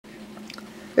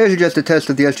Here's just a test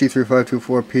of the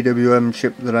SG3524 PWM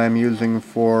chip that I'm using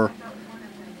for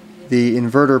the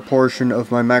inverter portion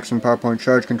of my Maximum PowerPoint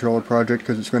charge controller project,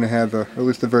 because it's going to have, at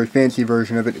least the very fancy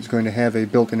version of it, is going to have a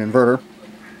built-in inverter.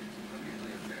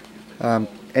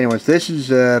 Anyways, this is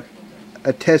a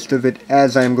test of it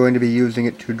as I'm going to be using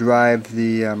it to drive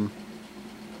the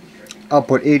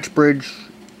output H bridge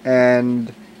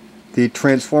and the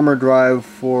transformer drive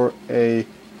for a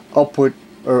output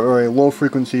or a low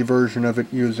frequency version of it,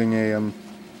 using a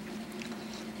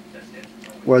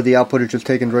where the output is just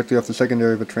taken directly off the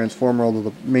secondary of a transformer, although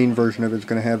the main version of it is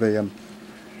going to have a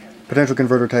potential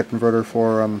converter type inverter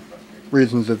for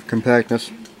reasons of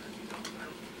compactness.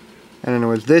 And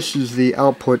anyways, this is the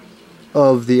output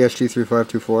of the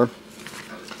SG3524,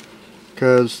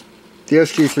 because the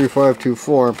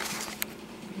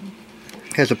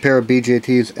SG3524 has a pair of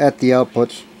BJTs at the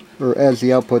outputs, or as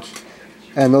the outputs,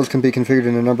 and those can be configured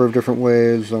in a number of different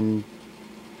ways,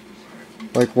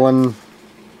 like one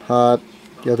hot,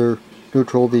 the other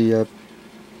neutral,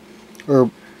 or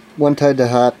one tied to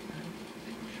hot,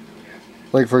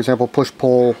 like for example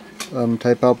push-pull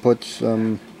type outputs,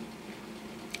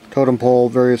 totem pole,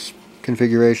 various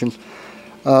configurations.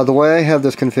 The way I have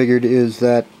this configured is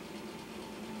that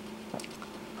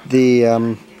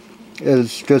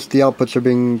is just the outputs are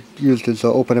being used as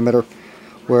an open emitter,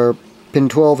 where pin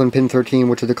 12 and pin 13,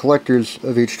 which are the collectors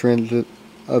of each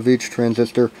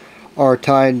transistor, are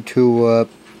tied to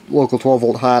local 12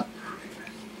 volt hot,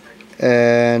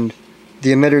 and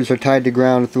the emitters are tied to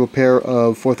ground through a pair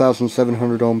of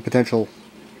 4,700 ohm potential,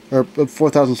 or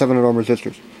 4,700 ohm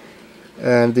resistors.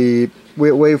 And the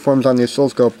waveforms on the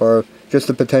oscilloscope are just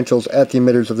the potentials at the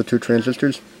emitters of the two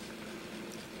transistors.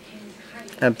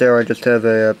 Up there I just have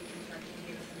a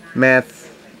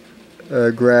math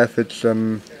graph. It's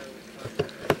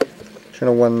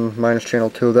channel 1 minus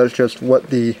channel 2. That's just what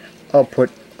the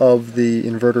output of the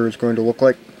inverter is going to look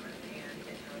like.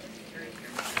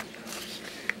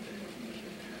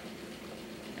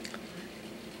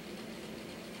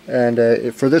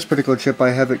 And for this particular chip, I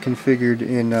have it configured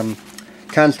in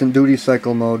constant duty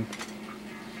cycle mode.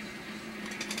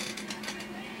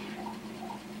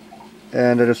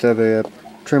 And I just have a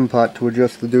trim pot to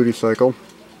adjust the duty cycle.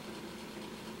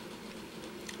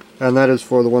 And that is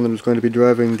for the one that is going to be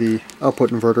driving the output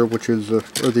inverter, which is, or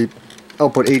the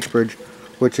output H bridge,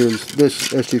 which is this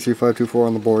SG3524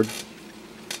 on the board.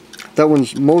 That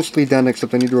one's mostly done,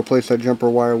 except I need to replace that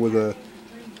jumper wire with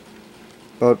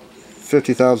about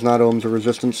 50,000 odd ohms of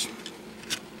resistance.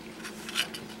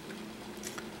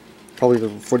 Probably the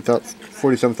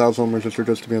 47,000 ohm resistor,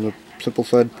 just to be on the simple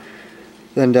side.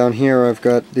 Then down here I've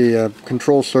got the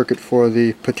control circuit for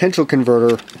the potential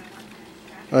converter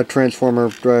transformer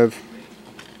drive.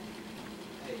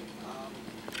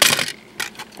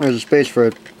 There's a space for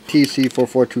a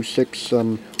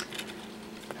TC4426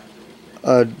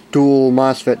 dual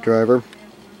MOSFET driver,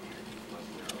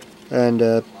 and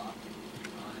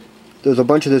there's a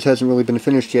bunch of this hasn't really been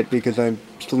finished yet, because I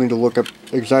still need to look up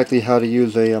exactly how to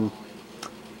use or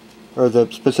the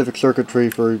specific circuitry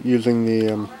for using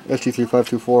the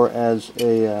SG3524 as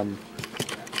a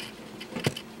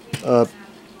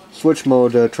switch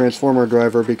mode transformer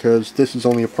driver, because this is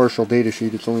only a partial data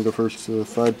sheet. It's only the first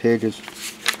 5 pages.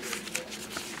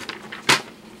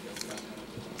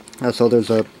 So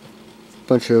there's a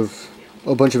bunch of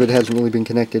it hasn't really been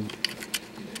connected.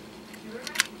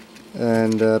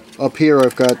 And up here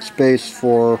I've got space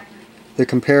for the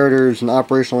comparators and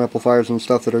operational amplifiers and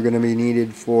stuff that are going to be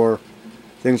needed for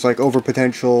things like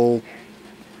overpotential,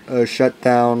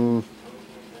 shutdown,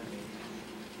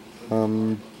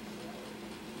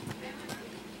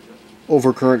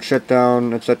 overcurrent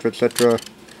shutdown, etc., etc.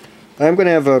 I'm going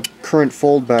to have a current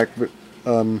foldback,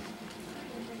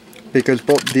 because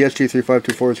both the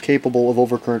SG3524 is capable of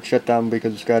overcurrent shutdown,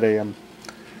 because it's got a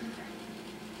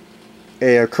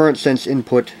current sense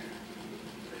input,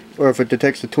 or if it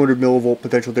detects the 200 millivolt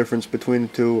potential difference between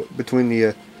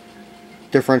the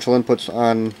differential inputs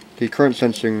on the current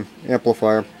sensing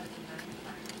amplifier,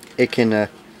 it can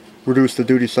reduce the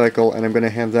duty cycle, and I'm going to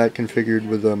have that configured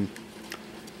with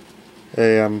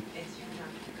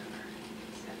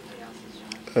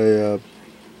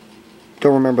don't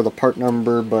remember the part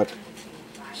number, but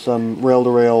some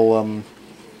rail-to-rail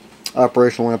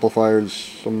operational amplifiers,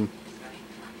 some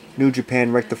New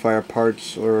Japan rectifier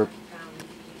parts, or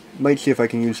might see if I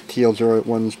can use TL08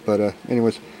 ones, but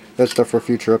anyways, that's stuff for a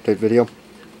future update video.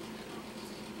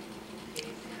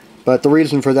 But the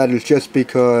reason for that is just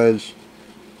because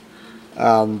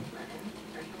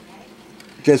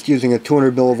just using a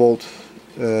 200 millivolt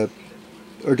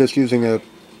or just using a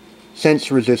sense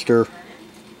resistor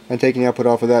and taking output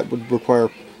off of that would require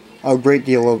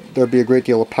there'd be a great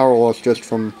deal of power loss just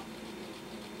from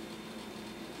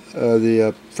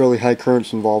the fairly high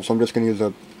currents involved. So I'm just going to use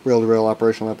a rail-to-rail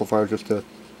operational amplifier just to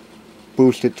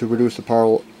boost it to reduce the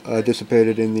power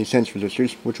dissipated in the sense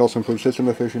resistors, which also improves system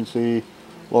efficiency,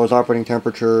 lowers operating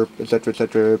temperature,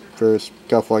 etc., for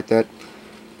stuff like that.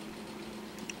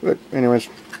 But anyways,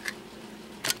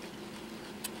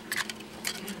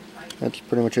 that's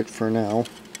pretty much it for now.